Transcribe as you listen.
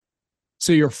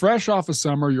So you're fresh off of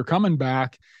summer, you're coming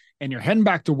back and you're heading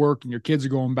back to work and your kids are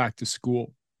going back to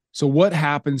school. So what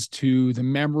happens to the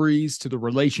memories, to the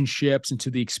relationships, and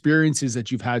to the experiences that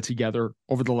you've had together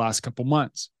over the last couple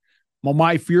months? Well,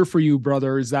 my fear for you,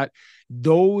 brother, is that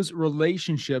those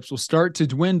relationships will start to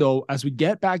dwindle as we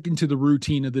get back into the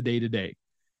routine of the day to day,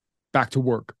 back to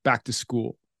work, back to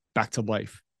school, back to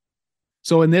life.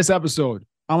 So in this episode,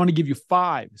 I want to give you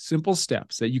 5 simple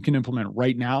steps that you can implement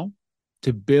right now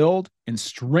to build and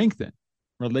strengthen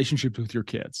relationships with your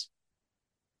kids.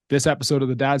 This episode of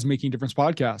the Dads Making a Difference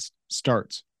podcast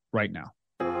starts right now.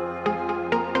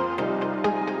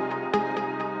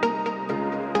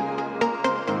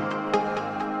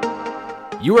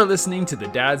 You are listening to the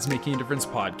Dads Making a Difference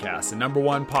podcast, the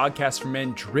 #1 podcast for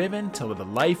men driven to live a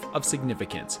life of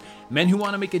significance. Men who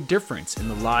want to make a difference in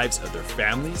the lives of their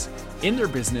families, in their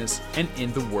business, and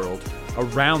in the world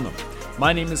around them.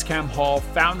 My name is Cam Hall,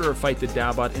 founder of Fight the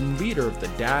Dadbot and leader of the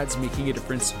Dads Making a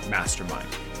Difference Mastermind.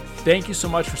 Thank you so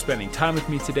much for spending time with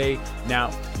me today. Now,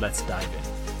 let's dive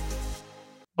in.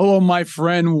 Hello, my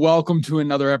friend. Welcome to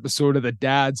another episode of the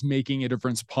Dads Making a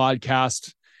Difference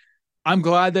podcast. I'm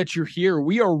glad that you're here.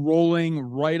 We are rolling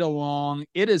right along.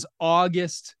 It is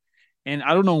August, and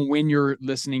I don't know when you're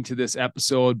listening to this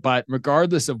episode, but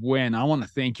regardless of when, I want to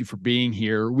thank you for being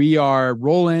here. We are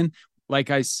rolling. Like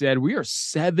I said, we are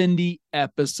 70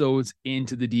 episodes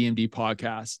into the DMD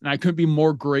podcast, and I couldn't be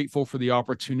more grateful for the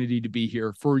opportunity to be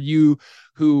here. For you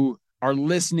who are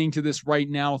listening to this right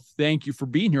now, thank you for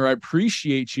being here. I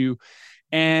appreciate you.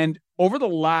 And over the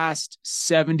last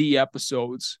 70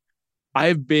 episodes,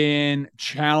 I've been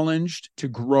challenged to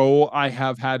grow. I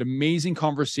have had amazing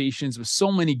conversations with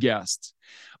so many guests,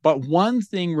 but one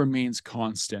thing remains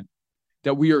constant,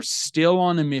 that we are still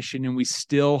on a mission and we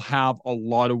still have a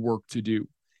lot of work to do.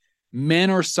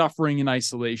 Men are suffering in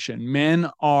isolation. Men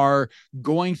are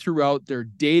going throughout their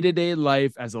day-to-day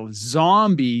life as a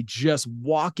zombie, just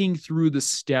walking through the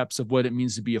steps of what it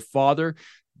means to be a father,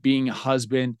 being a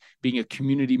husband, being a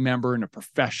community member, and a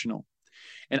professional.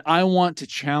 And I want to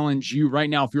challenge you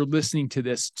right now, if you're listening to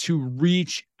this, to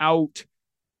reach out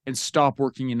and stop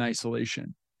working in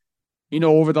isolation. You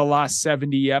know, over the last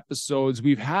 70 episodes,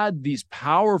 we've had these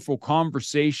powerful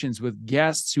conversations with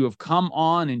guests who have come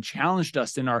on and challenged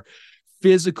us in our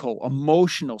physical,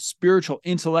 emotional, spiritual,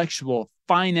 intellectual,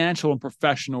 financial, and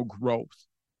professional growth.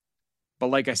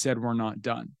 But like I said, we're not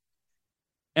done.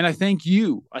 And I thank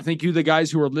you, the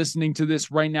guys who are listening to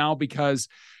this right now, because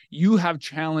you have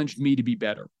challenged me to be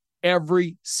better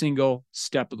every single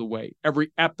step of the way,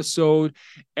 every episode,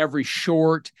 every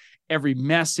short, every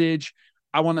message.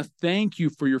 I want to thank you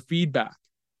for your feedback.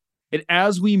 And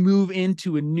as we move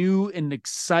into a new and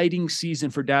exciting season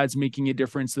for Dads Making a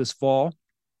Difference this fall,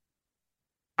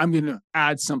 I'm going to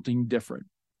add something different.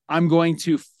 I'm going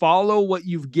to follow what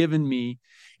you've given me,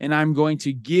 and I'm going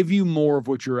to give you more of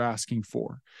what you're asking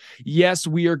for. Yes,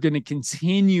 we are going to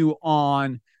continue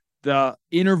on the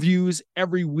interviews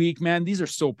every week, man. These are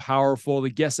so powerful.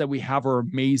 The guests that we have are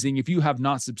amazing. If you have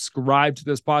not subscribed to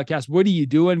this podcast, what are you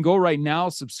doing? Go right now,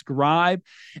 subscribe,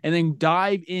 and then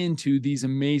dive into these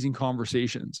amazing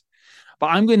conversations.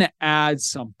 But I'm going to add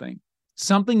something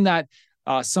that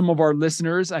some of our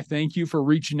listeners, I thank you for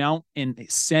reaching out and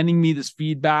sending me this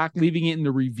feedback, leaving it in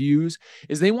the reviews,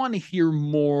 is they want to hear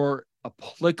more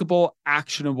applicable,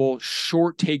 actionable,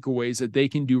 short takeaways that they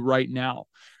can do right now.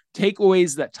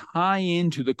 Takeaways that tie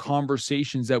into the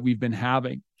conversations that we've been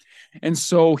having. And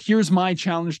so here's my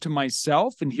challenge to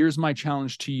myself, and here's my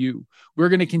challenge to you. We're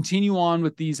going to continue on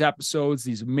with these episodes,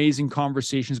 these amazing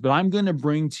conversations, but I'm going to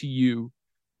bring to you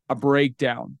a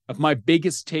breakdown of my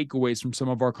biggest takeaways from some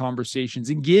of our conversations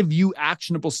and give you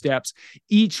actionable steps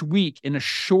each week in a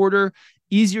shorter,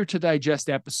 easier to digest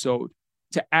episode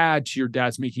to add to your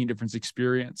Dads Making a Difference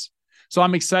experience. So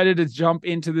I'm excited to jump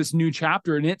into this new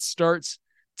chapter, and it starts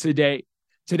today.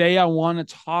 Today, I want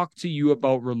to talk to you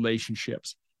about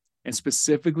relationships, and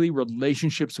specifically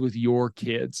relationships with your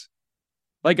kids.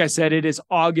 Like I said, it is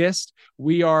August.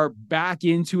 We are back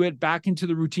into it, back into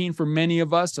the routine for many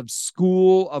of us of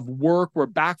school, of work. We're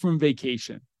back from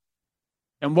vacation.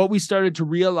 And what we started to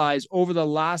realize over the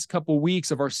last couple of weeks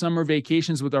of our summer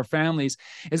vacations with our families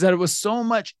is that it was so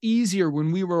much easier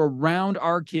when we were around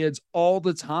our kids all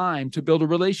the time to build a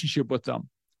relationship with them.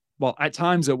 Well, at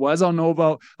times it was. I'm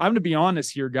going to be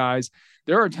honest here, guys.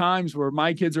 There are times where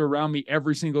my kids are around me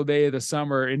every single day of the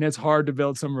summer, and it's hard to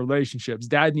build some relationships.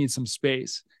 Dad needs some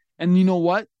space. And you know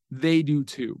what? They do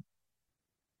too.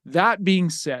 That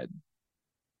being said,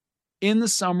 in the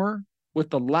summer, with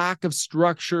the lack of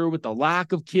structure, with the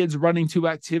lack of kids running to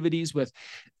activities, with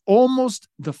almost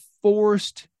the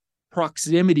forced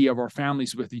proximity of our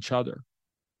families with each other,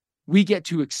 We get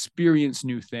to experience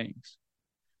new things.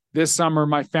 This summer,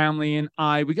 my family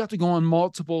and we got to go on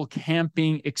multiple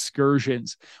camping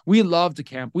excursions. We love to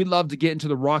camp. We love to get into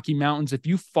the Rocky Mountains. If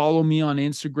you follow me on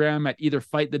Instagram at either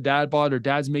Fight the Dad Bod or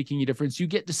Dad's Making a Difference, you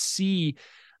get to see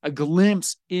a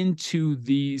glimpse into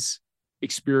these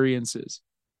experiences.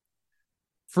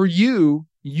 For you,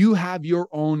 you have your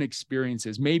own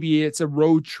experiences. Maybe it's a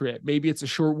road trip. Maybe it's a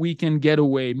short weekend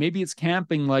getaway. Maybe it's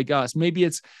camping like us. Maybe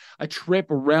it's a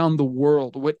trip around the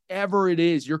world. Whatever it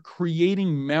is, you're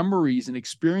creating memories and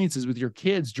experiences with your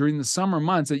kids during the summer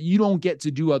months that you don't get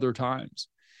to do other times.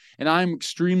 And I'm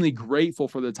extremely grateful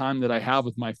for the time that I have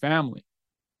with my family.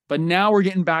 But now we're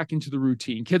getting back into the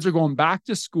routine. Kids are going back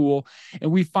to school,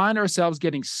 and we find ourselves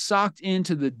getting sucked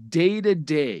into the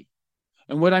day-to-day.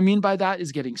 And what I mean by that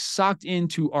is getting sucked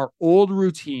into our old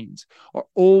routines, our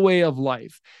old way of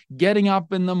life, getting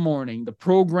up in the morning, the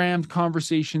programmed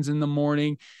conversations in the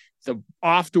morning, the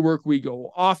off to work we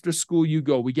go, off to school you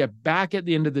go. We get back at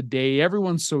the end of the day.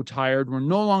 Everyone's so tired. We're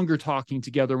no longer talking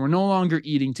together. We're no longer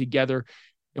eating together,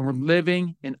 and we're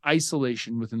living in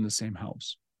isolation within the same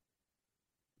house.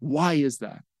 Why is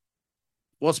that?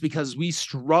 Well, it's because we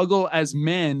struggle as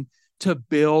men to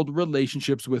build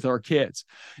relationships with our kids.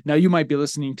 Now, you might be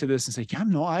listening to this and say, yeah,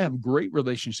 no, I have great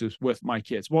relationships with my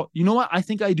kids. Well, you know what? I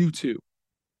think I do too.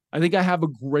 I think I have a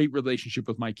great relationship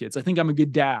with my kids. I think I'm a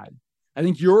good dad. I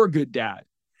think you're a good dad.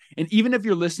 And even if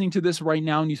you're listening to this right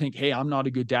now and you think, hey, I'm not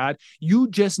a good dad, you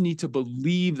just need to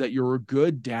believe that you're a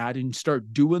good dad and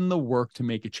start doing the work to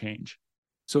make a change.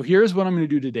 So here's what I'm going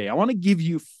to do today. I want to give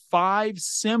you 5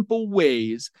 simple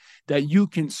ways that you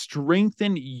can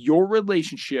strengthen your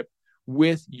relationship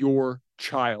with your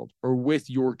child or with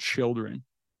your children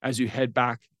as you head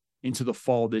back into the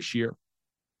fall this year.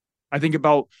 I think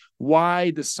about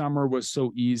why the summer was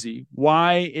so easy,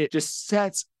 why it just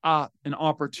sets up an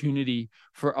opportunity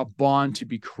for a bond to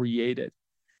be created.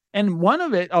 And one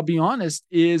of it, I'll be honest,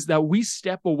 is that we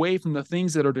step away from the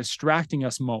things that are distracting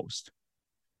us most.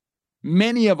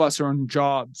 Many of us are in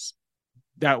jobs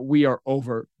that we are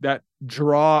over, that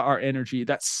draw our energy,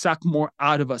 that suck more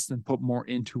out of us than put more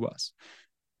into us.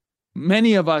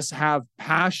 Many of us have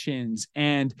passions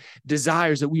and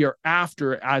desires that we are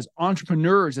after as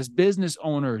entrepreneurs, as business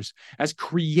owners, as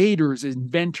creators,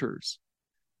 inventors.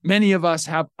 Many of us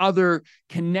have other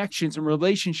connections and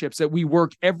relationships that we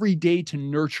work every day to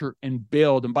nurture and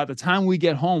build. And by the time we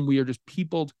get home, we are just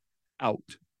peopled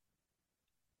out.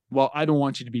 Well, I don't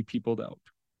want you to be peopled out.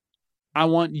 I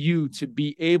want you to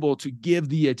be able to give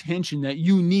the attention that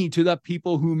you need to the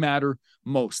people who matter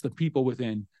most, the people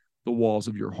within the walls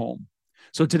of your home.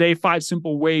 So today, 5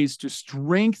 simple ways to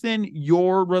strengthen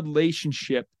your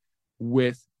relationship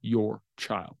with your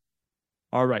child.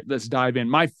 All right, let's dive in.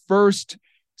 My first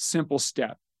simple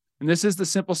step, and this is the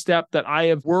simple step that I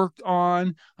have worked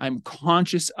on, I'm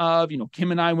conscious of.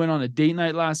 Kim and I went on a date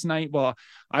night last night. Well,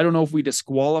 I don't know if we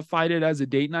disqualified it as a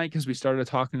date night because we started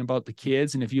talking about the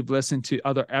kids. And if you've listened to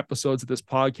other episodes of this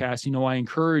podcast, I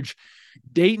encourage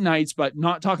date nights, but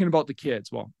not talking about the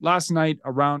kids. Well, last night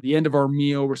around the end of our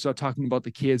meal, we're still talking about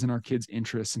the kids and our kids'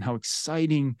 interests and how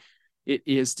exciting it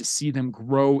is to see them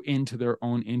grow into their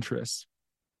own interests.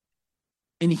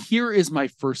 And here is my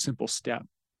first simple step.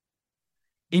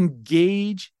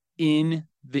 Engage in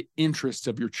the interests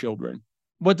of your children.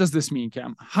 What does this mean,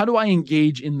 Cam? How do I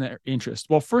engage in their interest?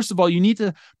 Well, first of all, you need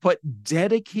to put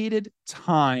dedicated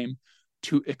time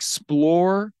to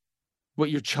explore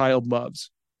what your child loves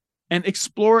and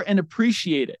explore and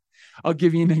appreciate it. I'll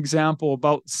give you an example.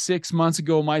 About 6 months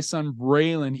ago, my son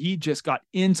Braylon, he just got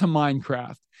into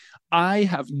Minecraft. I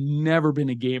have never been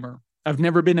a gamer. I've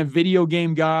never been a video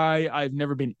game guy. I've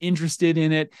never been interested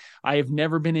in it. I have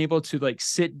never been able to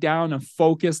sit down and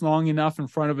focus long enough in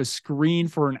front of a screen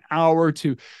for an hour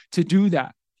to do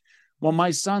that. Well, my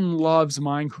son loves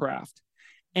Minecraft.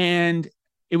 And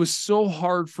it was so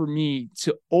hard for me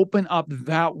to open up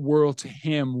that world to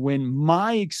him when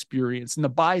my experience and the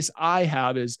bias I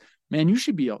have is, man, you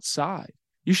should be outside.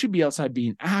 You should be outside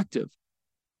being active.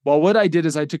 Well, what I did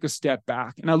is I took a step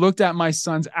back and I looked at my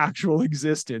son's actual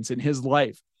existence in his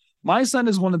life. My son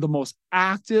is one of the most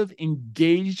active,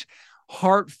 engaged,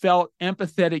 heartfelt,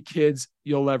 empathetic kids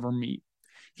you'll ever meet.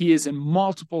 He is in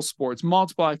multiple sports,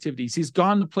 multiple activities. He's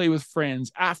gone to play with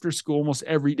friends after school almost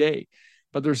every day.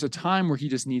 But there's a time where he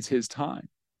just needs his time.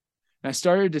 And I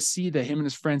started to see that him and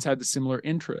his friends had the similar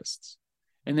interests.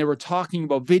 And they were talking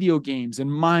about video games and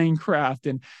Minecraft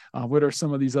and what are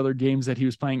some of these other games that he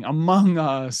was playing, Among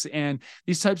Us and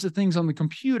these types of things on the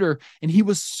computer. And he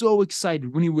was so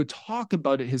excited. When he would talk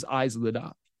about it, his eyes lit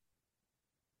up.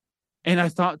 And I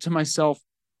thought to myself,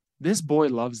 this boy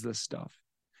loves this stuff.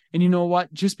 And you know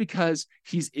what? Just because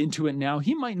he's into it now,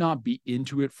 he might not be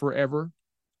into it forever.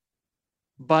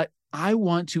 But I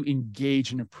want to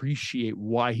engage and appreciate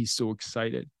why he's so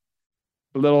excited.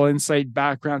 A little insight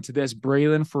background to this.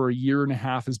 Braylon, for a year and a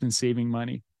half, has been saving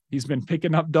money. He's been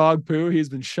picking up dog poo. He's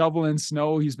been shoveling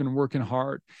snow. He's been working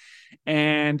hard.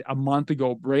 And a month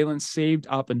ago, Braylon saved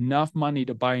up enough money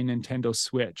to buy a Nintendo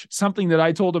Switch. Something that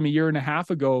I told him a year and a half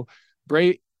ago,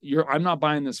 I'm not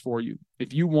buying this for you.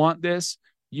 If you want this,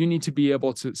 you need to be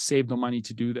able to save the money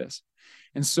to do this.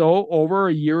 And so over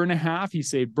a year and a half, he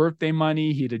saved birthday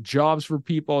money. He did jobs for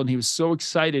people, and he was so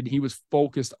excited. He was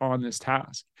focused on this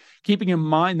task, keeping in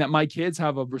mind that my kids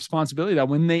have a responsibility that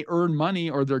when they earn money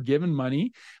or they're given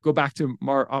money, go back to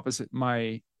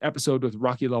my episode with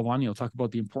Rocky Lalwani. I'll talk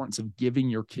about the importance of giving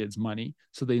your kids money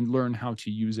so they learn how to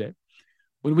use it.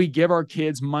 When we give our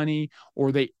kids money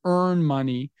or they earn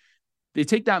money, they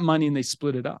take that money and they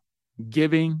split it up,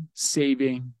 giving,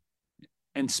 saving,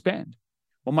 and spend.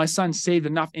 Well, my son saved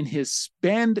enough in his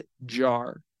spend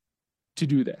jar to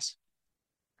do this.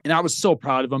 And I was so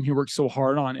proud of him. He worked so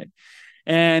hard on it.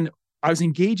 And I was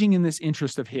engaging in this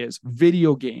interest of his,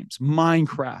 video games,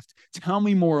 Minecraft. Tell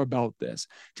me more about this.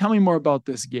 Tell me more about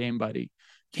this game, buddy.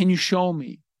 Can you show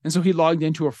me? And so he logged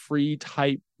into a free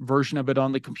type version of it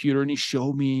on the computer, and he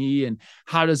showed me, and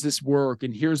how does this work?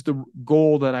 And here's the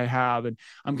goal that I have, and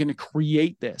I'm going to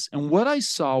create this. And what I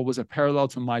saw was a parallel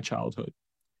to my childhood.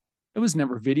 It was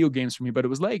never video games for me, but it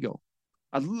was Lego.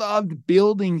 I loved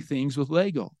building things with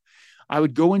Lego. I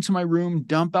would go into my room,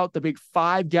 dump out the big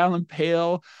 5-gallon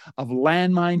pail of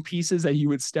landmine pieces that you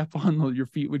would step on, your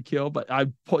feet would kill. But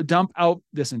I'd dump out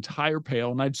this entire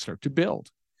pail and I'd start to build.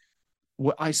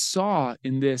 What I saw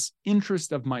in this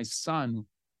interest of my son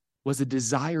was a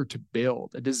desire to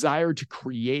build, a desire to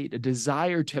create, a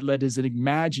desire to let his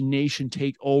imagination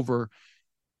take over.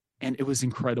 And it was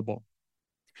incredible.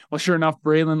 Well, sure enough,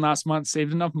 Braylon last month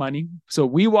saved enough money. So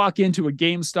we walk into a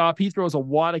GameStop. He throws a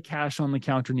wad of cash on the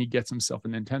counter and he gets himself a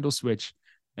Nintendo Switch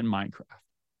and Minecraft.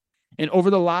 And over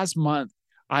the last month,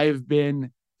 I have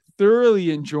been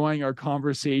thoroughly enjoying our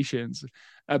conversations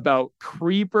about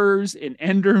creepers and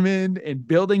Endermen and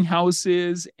building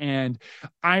houses and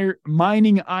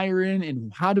mining iron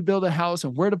and how to build a house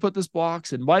and where to put this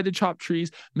blocks and why to chop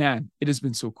trees. Man, it has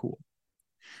been so cool.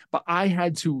 But I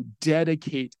had to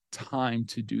dedicate time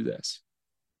to do this.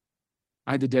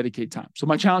 I had to dedicate time. So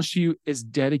my challenge to you is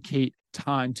dedicate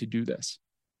time to do this.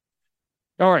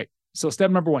 All right. So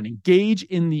step number 1, engage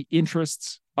in the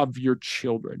interests of your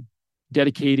children,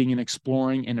 dedicating and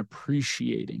exploring and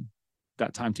appreciating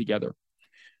that time together.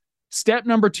 Step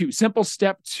number 2, simple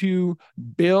step to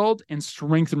build and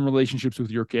strengthen relationships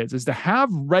with your kids, is to have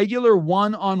regular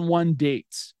one-on-one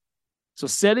dates. So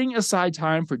setting aside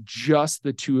time for just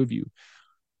the two of you.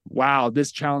 Wow,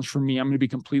 this challenge for me, I'm going to be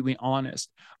completely honest.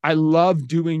 I love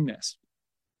doing this.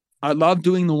 I love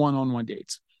doing the one-on-one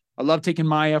dates. I love taking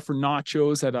Maya for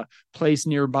nachos at a place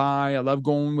nearby. I love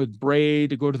going with Bray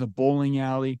to go to the bowling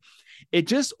alley. It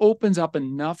just opens up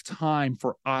enough time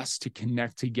for us to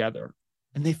connect together.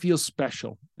 And they feel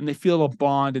special and they feel a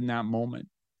bond in that moment.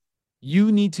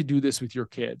 You need to do this with your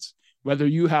kids. Whether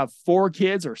you have 4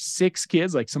 kids or 6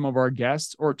 kids, like some of our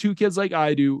guests, or 2 kids like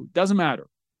I do, doesn't matter.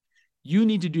 You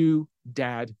need to do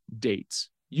dad dates.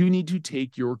 You need to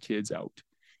take your kids out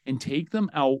and take them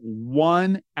out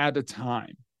one at a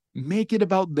time. Make it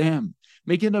about them.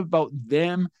 Make it about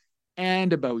them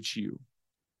and about you.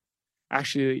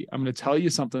 Actually, I'm going to tell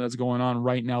you something that's going on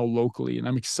right now locally, and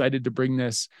I'm excited to bring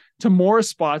this to more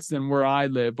spots than where I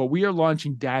live, but we are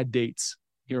launching dad dates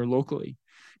here locally.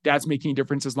 Dad's Making a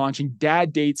Difference is launching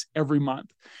dad dates every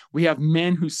month. We have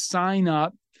men who sign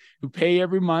up, who pay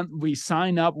every month. We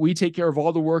sign up. We take care of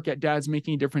all the work at Dad's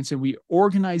Making a Difference, and we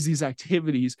organize these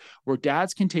activities where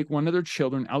dads can take one of their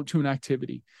children out to an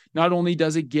activity. Not only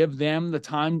does it give them the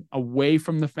time away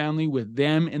from the family with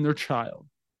them and their child,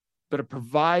 but it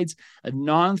provides a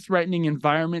non-threatening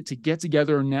environment to get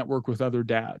together and network with other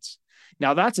dads.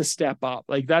 Now that's a step up.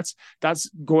 Like that's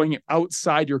going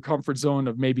outside your comfort zone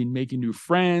of maybe making new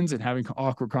friends and having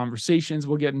awkward conversations.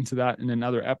 We'll get into that in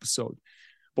another episode.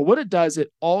 But what it does,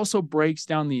 it also breaks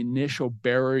down the initial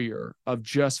barrier of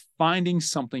just finding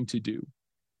something to do.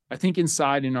 I think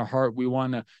inside in our heart, we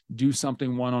want to do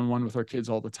something one-on-one with our kids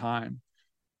all the time.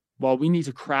 Well, we need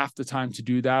to craft the time to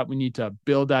do that. We need to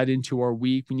build that into our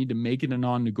week. We need to make it a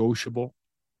non-negotiable.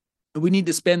 And we need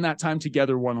to spend that time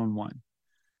together one-on-one.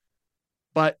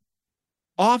 But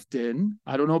often,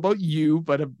 I don't know about you,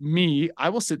 but of me, I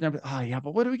will sit there and be,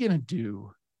 but what are we going to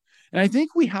do? And I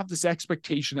think we have this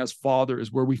expectation as fathers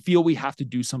where we feel we have to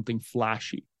do something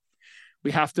flashy.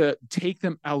 We have to take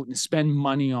them out and spend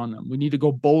money on them. We need to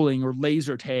go bowling or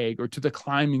laser tag or to the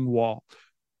climbing wall.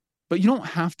 But you don't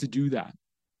have to do that.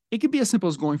 It could be as simple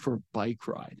as going for a bike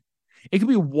ride. It could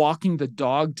be walking the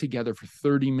dog together for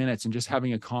 30 minutes and just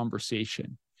having a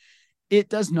conversation. It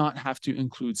does not have to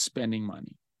include spending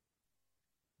money.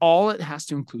 All it has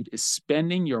to include is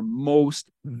spending your most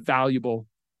valuable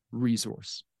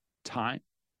resource, time.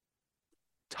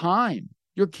 Time.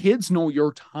 Your kids know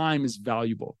your time is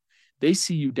valuable. They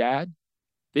see you, Dad.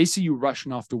 They see you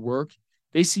rushing off to work.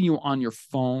 They see you on your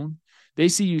phone. They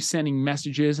see you sending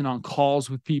messages and on calls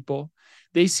with people.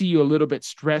 They see you a little bit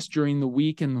stressed during the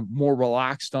week and more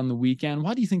relaxed on the weekend.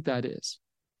 Why do you think that is?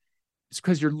 It's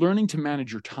because you're learning to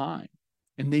manage your time,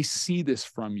 and they see this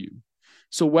from you.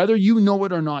 So whether you know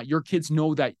it or not, your kids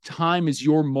know that time is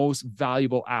your most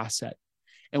valuable asset.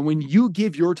 And when you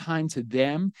give your time to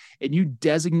them and you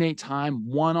designate time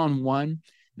one-on-one,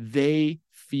 they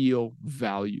feel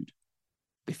valued.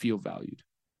 They feel valued.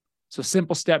 So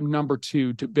simple step number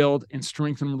 2 to build and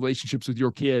strengthen relationships with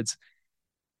your kids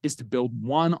is to build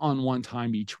one-on-one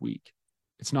time each week.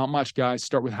 It's not much, guys.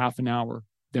 Start with half an hour,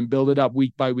 then build it up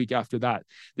week by week after that.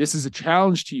 This is a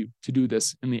challenge to you to do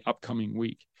this in the upcoming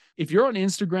week. If you're on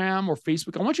Instagram or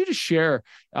Facebook, I want you to share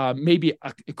maybe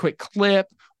a quick clip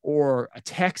or a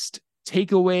text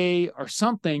takeaway or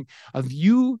something of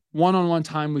you one-on-one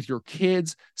time with your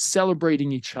kids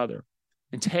celebrating each other,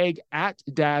 and tag at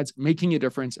Dads Making a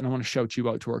Difference. And I want to shout you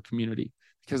out to our community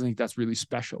because I think that's really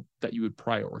special that you would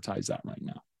prioritize that right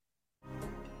now.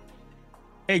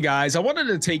 Hey guys, I wanted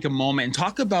to take a moment and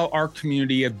talk about our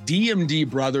community of DMD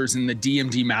brothers in the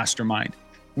DMD Mastermind.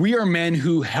 We are men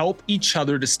who help each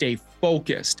other to stay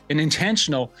focused and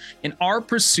intentional in our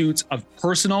pursuits of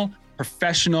personal,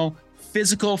 professional,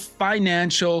 physical,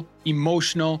 financial,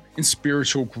 emotional, and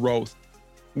spiritual growth.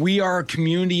 We are a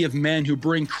community of men who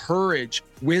bring courage,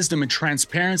 wisdom, and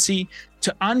transparency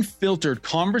to unfiltered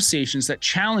conversations that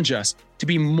challenge us to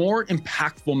be more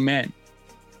impactful men,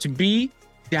 to be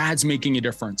dads making a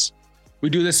difference. We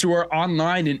do this through our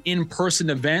online and in-person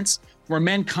events where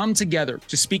men come together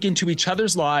to speak into each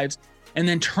other's lives and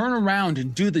then turn around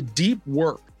and do the deep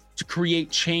work to create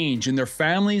change in their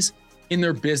families, in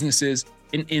their businesses,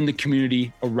 and in the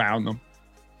community around them.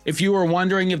 If you are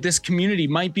wondering if this community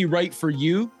might be right for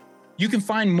you, you can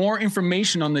find more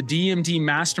information on the DMD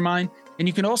Mastermind, and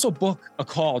you can also book a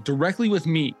call directly with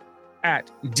me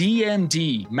at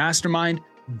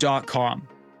dmdmastermind.com.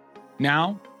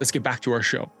 Now, let's get back to our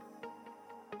show.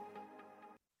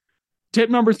 Tip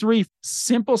number 3,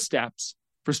 simple steps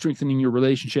for strengthening your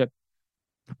relationship.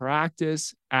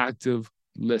 Practice active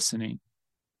listening.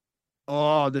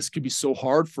 Oh, this could be so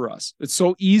hard for us. It's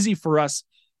so easy for us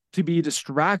to be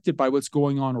distracted by what's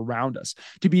going on around us,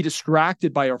 to be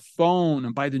distracted by our phone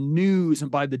and by the news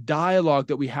and by the dialogue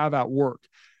that we have at work.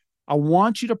 I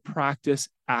want you to practice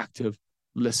active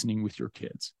listening with your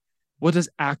kids. What does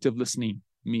active listening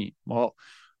mean? Well,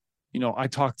 I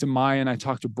talked to Maya and I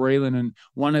talked to Braylon, and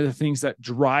one of the things that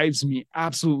drives me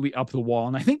absolutely up the wall,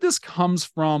 and I think this comes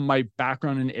from my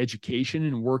background in education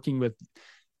and I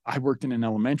worked in an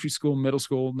elementary school, middle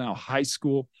school, now high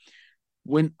school.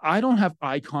 When I don't have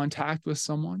eye contact with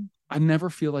someone, I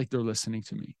never feel like they're listening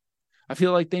to me. I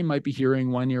feel like they might be hearing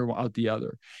one ear out the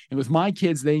other. And with my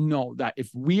kids, they know that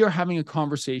if we are having a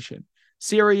conversation,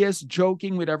 serious,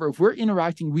 joking, whatever, if we're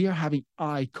interacting, we are having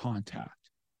eye contact.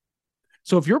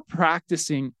 So if you're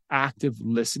practicing active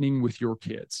listening with your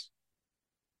kids,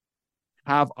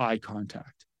 have eye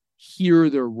contact, hear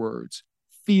their words,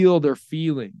 feel their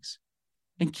feelings,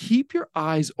 and keep your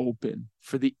eyes open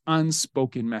for the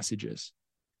unspoken messages.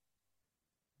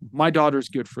 My daughter's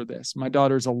good for this. My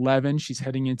daughter's 11. She's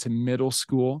heading into middle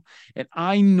school. And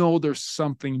I know there's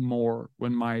something more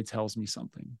when Maya tells me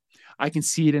something. I can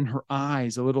see it in her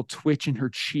eyes, a little twitch in her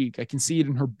cheek. I can see it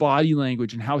in her body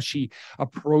language and how she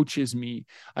approaches me.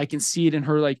 I can see it in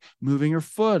her moving her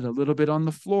foot a little bit on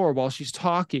the floor while she's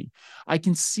talking. I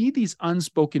can see these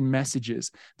unspoken messages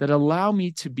that allow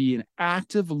me to be an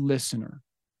active listener.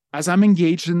 As I'm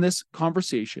engaged in this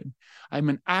conversation, I'm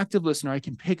an active listener. I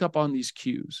can pick up on these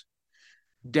cues.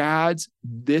 Dads,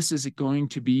 this is going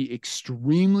to be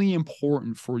extremely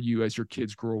important for you as your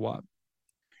kids grow up.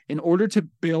 In order to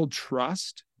build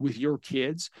trust with your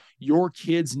kids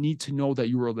need to know that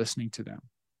you are listening to them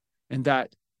and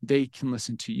that they can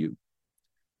listen to you.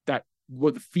 That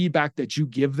what the feedback that you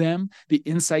give them, the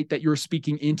insight that you're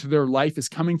speaking into their life is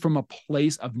coming from a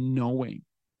place of knowing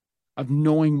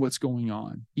what's going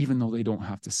on, even though they don't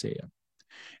have to say it.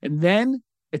 And then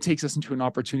it takes us into an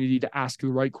opportunity to ask the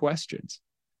right questions.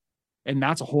 And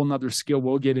that's a whole nother skill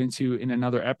we'll get into in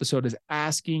another episode, is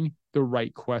asking the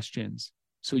right questions.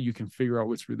 so you can figure out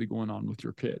what's really going on with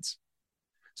your kids.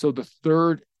 So the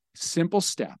third simple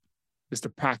step is to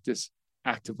practice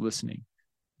active listening.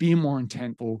 Be a more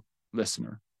intentful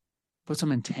listener. Put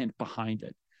some intent behind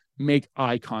it. Make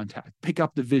eye contact. Pick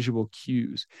up the visual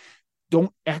cues.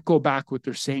 Don't echo back what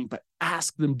they're saying, but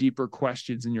ask them deeper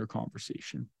questions in your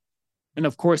conversation. And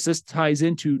of course, this ties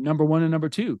into number one and number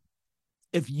two.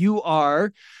 If you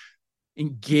are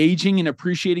engaging and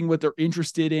appreciating what they're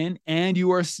interested in, and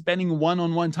you are spending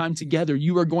one-on-one time together,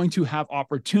 you are going to have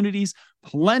opportunities,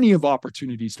 plenty of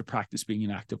opportunities to practice being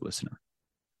an active listener.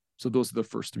 So those are the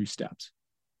first three steps.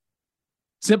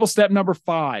 Simple step number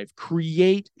 5,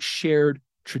 create shared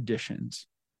traditions.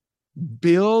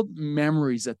 Build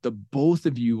memories that the both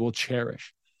of you will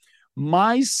cherish.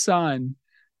 My son,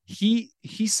 he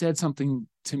said something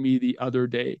to me the other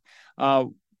day.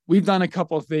 We've done a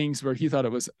couple of things where he thought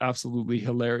it was absolutely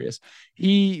hilarious.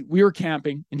 We were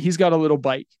camping and he's got a little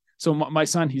bike. So my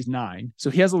son, he's 9. So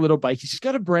he has a little bike. He's just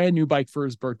got a brand new bike for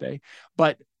his birthday,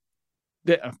 but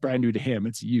brand new to him,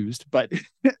 it's used, but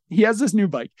he has this new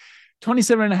bike,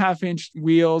 27.5-inch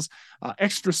wheels,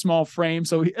 extra small frame.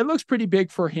 So it looks pretty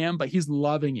big for him, but he's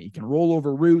loving it. He can roll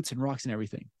over roots and rocks and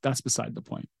everything. That's beside the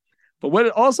point. But what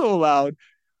it also allowed,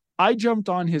 I jumped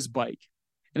on his bike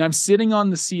and I'm sitting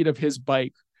on the seat of his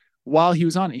bike while he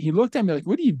was on it. He looked at me like,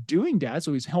 "What are you doing, Dad?"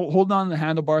 So he's holding on the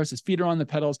handlebars, his feet are on the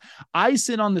pedals. I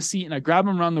sit on the seat and I grab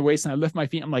him around the waist and I lift my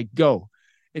feet. I'm like, "Go."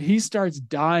 And he starts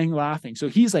dying laughing. So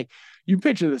he's like, you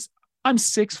picture this. I'm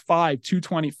 6'5",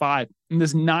 225, and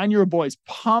this 9-year-old boy is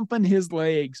pumping his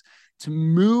legs to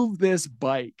move this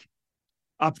bike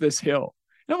up this hill.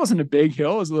 And it wasn't a big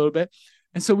hill, it was a little bit.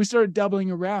 And so we started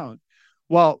doubling around.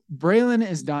 While Braylon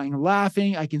is dying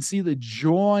laughing, I can see the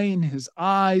joy in his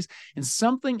eyes. And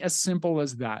something as simple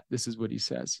as that, this is what he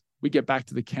says. We get back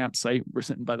to the campsite. We're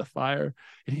sitting by the fire.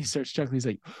 And he starts chuckling. He's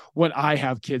like, "When I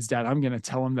have kids, Dad, I'm going to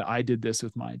tell them that I did this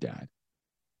with my dad."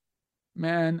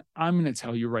 Man, I'm going to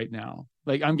tell you right now.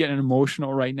 Like, I'm getting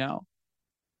emotional right now.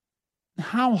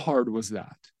 How hard was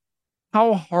that?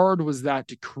 How hard was that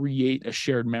to create a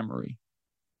shared memory?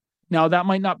 Now, that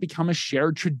might not become a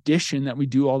shared tradition that we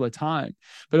do all the time,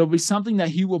 but it'll be something that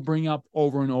he will bring up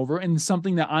over and over, and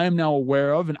something that I am now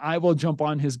aware of, and I will jump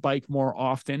on his bike more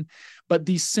often. But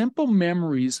these simple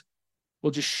memories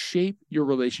will just shape your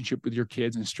relationship with your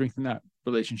kids and strengthen that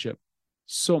relationship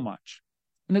so much.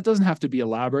 And it doesn't have to be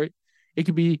elaborate. It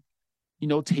could be,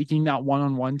 taking that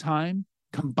one-on-one time,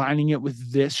 combining it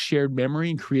with this shared memory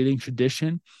and creating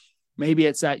tradition. Maybe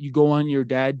it's that you go on your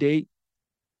dad date,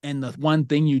 and the one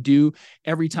thing you do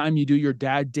every time you do your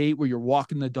dad date where you're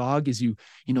walking the dog is you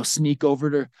sneak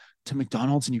over to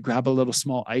McDonald's and you grab a little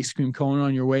small ice cream cone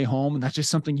on your way home. And that's just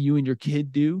something you and your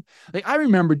kid do. Like, I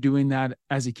remember doing that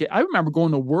as a kid. I remember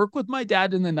going to work with my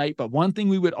dad in the night, but one thing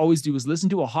we would always do was listen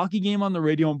to a hockey game on the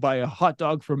radio and buy a hot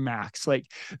dog from Max. Like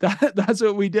that's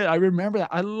what we did. I remember that.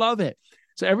 I love it.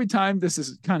 So every time, this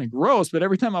is kind of gross, but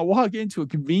every time I walk into a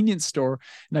convenience store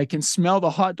and I can smell the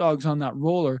hot dogs on that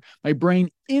roller, my brain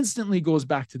instantly goes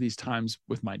back to these times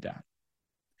with my dad.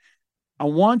 I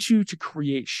want you to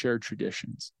create shared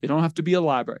traditions. They don't have to be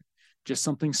elaborate, just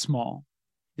something small.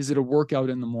 Is it a workout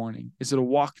in the morning? Is it a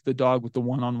walk the dog with the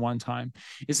one-on-one time?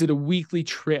 Is it a weekly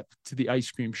trip to the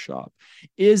ice cream shop?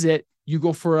 Is it you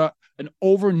go for an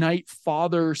overnight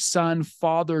father-son,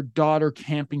 father-daughter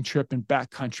camping trip and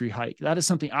backcountry hike? That is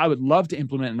something I would love to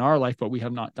implement in our life, but we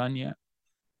have not done yet.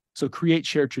 So create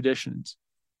shared traditions.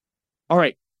 All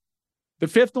right. The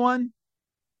 5th one,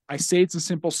 I say it's a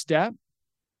simple step,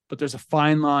 but there's a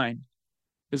fine line.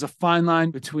 There's a fine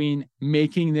line between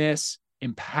making this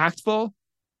impactful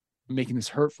and making this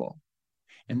hurtful.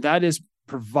 And that is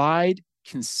provide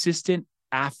consistent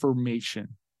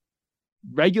affirmation.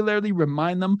 Regularly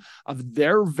remind them of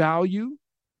their value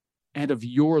and of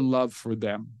your love for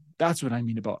them. That's what I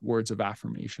mean about words of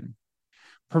affirmation.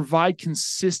 Provide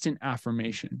consistent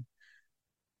affirmation.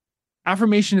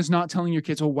 Affirmation is not telling your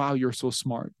kids, "Oh, wow, you're so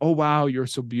smart. Oh, wow, you're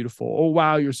so beautiful. Oh,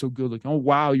 wow, you're so good looking. Oh,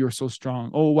 wow, you're so strong.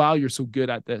 Oh, wow, you're so good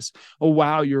at this. Oh,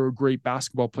 wow, you're a great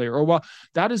basketball player. Oh, wow."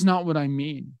 That is not what I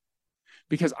mean.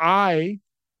 Because I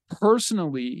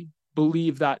personally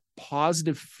believe that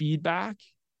positive feedback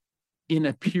in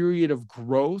a period of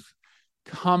growth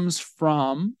comes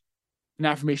from an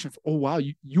affirmation of, "Oh, wow,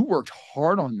 you worked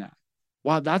hard on that.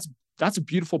 Wow, that's a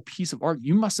beautiful piece of art.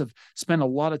 You must have spent a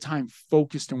lot of time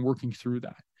focused and working through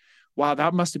that. Wow,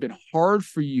 that must have been hard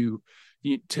for you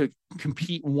to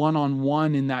compete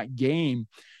one-on-one in that game,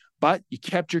 but you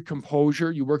kept your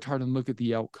composure. You worked hard and look at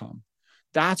the outcome."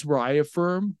 That's where I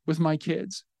affirm with my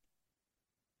kids.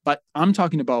 But I'm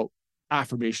talking about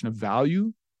affirmation of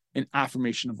value and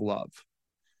affirmation of love.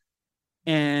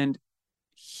 And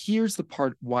here's the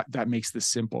part that makes this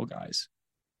simple, guys.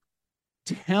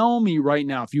 Tell me right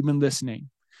now, if you've been listening,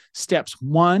 steps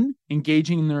 1,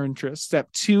 engaging in their interests.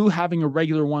 Step 2, having a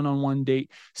regular one-on-one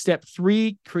date. Step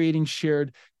 3, creating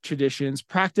shared traditions.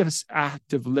 Practice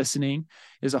active listening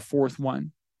is a 4th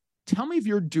one. Tell me if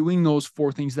you're doing those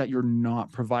 4 things that you're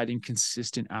not providing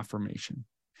consistent affirmation.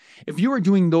 If you are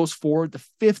doing those 4, the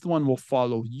 5th one will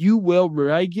follow. You will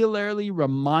regularly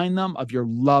remind them of your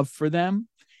love for them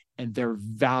and their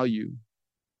value,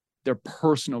 their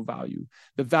personal value,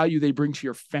 the value they bring to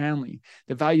your family,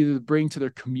 the value they bring to their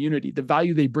community, the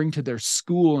value they bring to their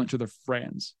school and to their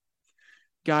friends.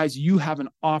 Guys, you have an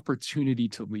opportunity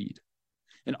to lead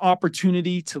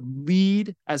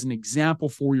as an example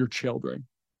for your children.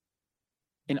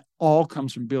 And it all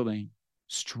comes from building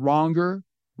stronger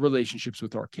relationships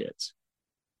with our kids.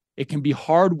 It can be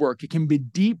hard work. It can be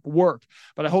deep work.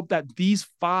 But I hope that these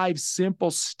 5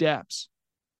 simple steps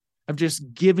have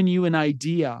just given you an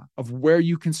idea of where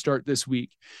you can start this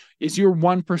week. Is your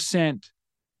 1%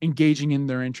 engaging in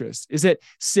their interests? Is it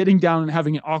sitting down and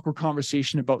having an awkward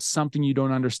conversation about something you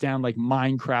don't understand, like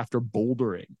Minecraft or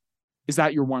bouldering? Is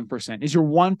that your 1%? Is your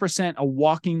 1% a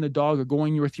walking the dog or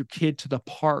going with your kid to the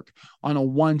park on a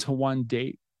one-to-one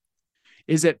date?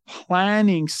 Is it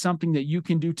planning something that you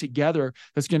can do together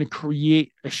that's going to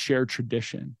create a shared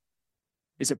tradition?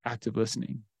 Is it active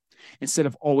listening? Instead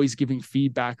of always giving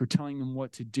feedback or telling them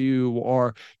what to do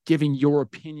or giving your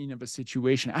opinion of a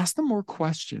situation, ask them more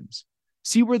questions.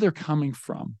 See where they're coming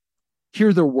from.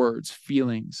 Hear their words,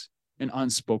 feelings, and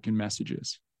unspoken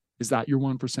messages. Is that your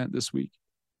 1% this week?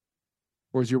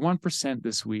 Or is your 1%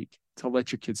 this week to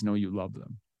let your kids know you love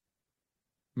them?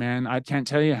 Man, I can't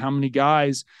tell you how many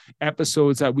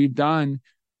episodes that we've done,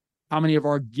 how many of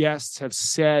our guests have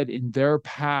said in their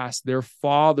past, their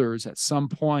fathers at some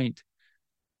point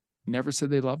never said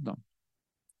they loved them.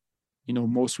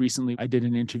 Most recently, I did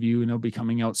an interview, and it'll be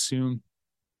coming out soon,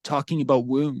 talking about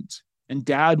wounds and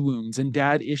dad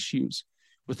issues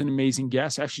with an amazing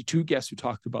guest. Actually, 2 guests who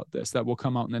talked about this that will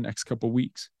come out in the next couple of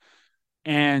weeks.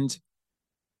 And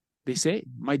they say,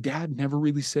 my dad never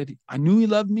really said, I knew he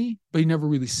loved me, but he never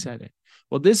really said it.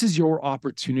 Well, this is your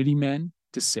opportunity, men,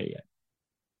 to say it.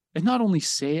 And not only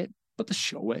say it, but to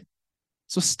show it.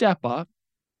 So step up,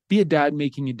 be a dad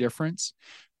making a difference.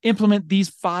 Implement these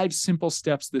 5 simple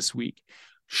steps this week.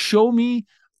 Show me.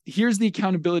 Here's the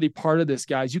accountability part of this,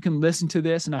 guys. You can listen to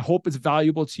this, and I hope it's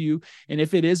valuable to you. And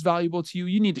if it is valuable to you,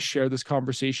 you need to share this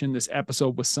conversation, this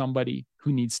episode, with somebody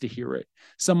who needs to hear it,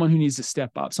 someone who needs to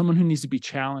step up, someone who needs to be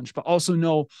challenged. But also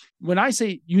know, when I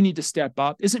say you need to step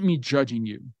up, isn't me judging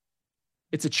you.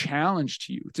 It's a challenge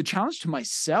to you. It's a challenge to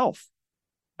myself.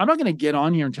 I'm not going to get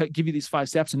on here and give you these 5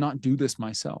 steps and not do this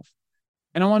myself.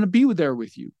 And I want to be there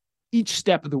with you each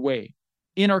step of the way,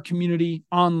 in our community,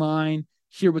 online,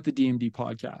 here with the DMD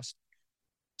podcast.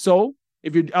 So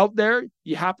if you're out there,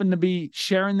 you happen to be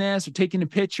sharing this or taking a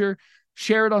picture,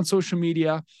 share it on social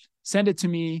media, send it to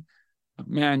me.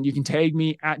 Man, you can tag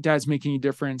me at Dad's Making a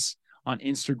Difference on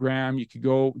Instagram. You could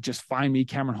go just find me,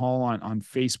 Cameron Hall, on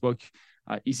Facebook.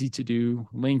 Easy to do.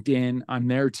 LinkedIn, I'm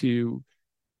there too.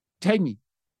 Tag me.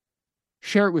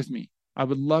 Share it with me. I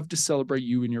would love to celebrate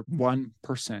you and your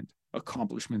 1%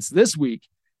 accomplishments this week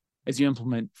as you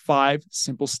implement 5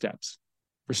 simple steps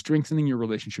for strengthening your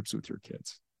relationships with your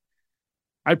kids.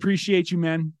 I appreciate you,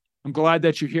 man. I'm glad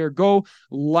that you're here. Go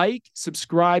like,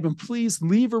 subscribe, and please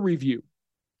leave a review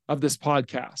of this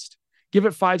podcast. Give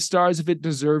it 5 stars if it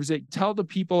deserves it. Tell the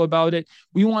people about it.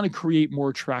 We want to create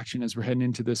more traction as we're heading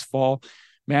into this fall.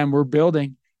 Man, we're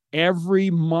building. Every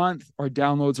month, our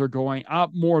downloads are going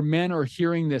up. More men are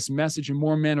hearing this message, and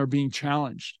more men are being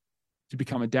challenged to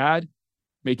become a dad,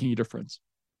 making a difference.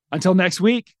 Until next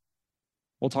week,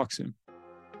 we'll talk soon.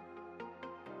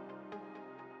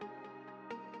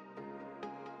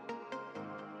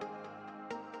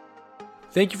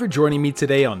 Thank you for joining me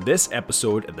today on this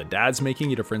episode of the Dad's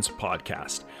Making a Difference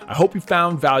podcast. I hope you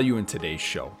found value in today's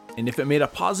show. And if it made a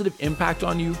positive impact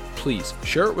on you, please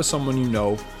share it with someone you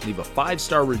know, leave a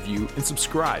 5-star review, and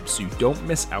subscribe so you don't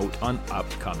miss out on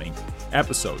upcoming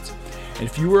episodes. And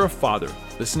if you are a father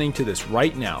listening to this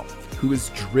right now who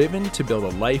is driven to build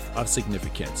a life of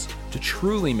significance, to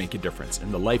truly make a difference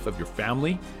in the life of your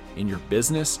family, in your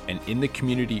business, and in the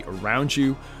community around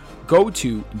you, go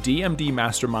to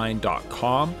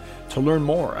dmdmastermind.com to learn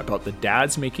more about the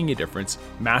Dads Making a Difference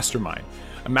Mastermind,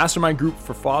 a mastermind group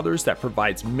for fathers that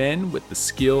provides men with the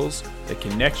skills, the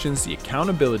connections, the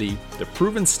accountability, the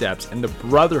proven steps, and the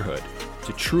brotherhood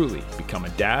to truly become a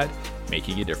dad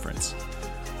making a difference.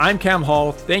 I'm Cam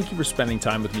Hall. Thank you for spending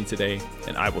time with me today,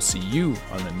 and I will see you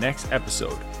on the next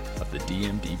episode of the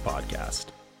DMD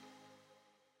podcast.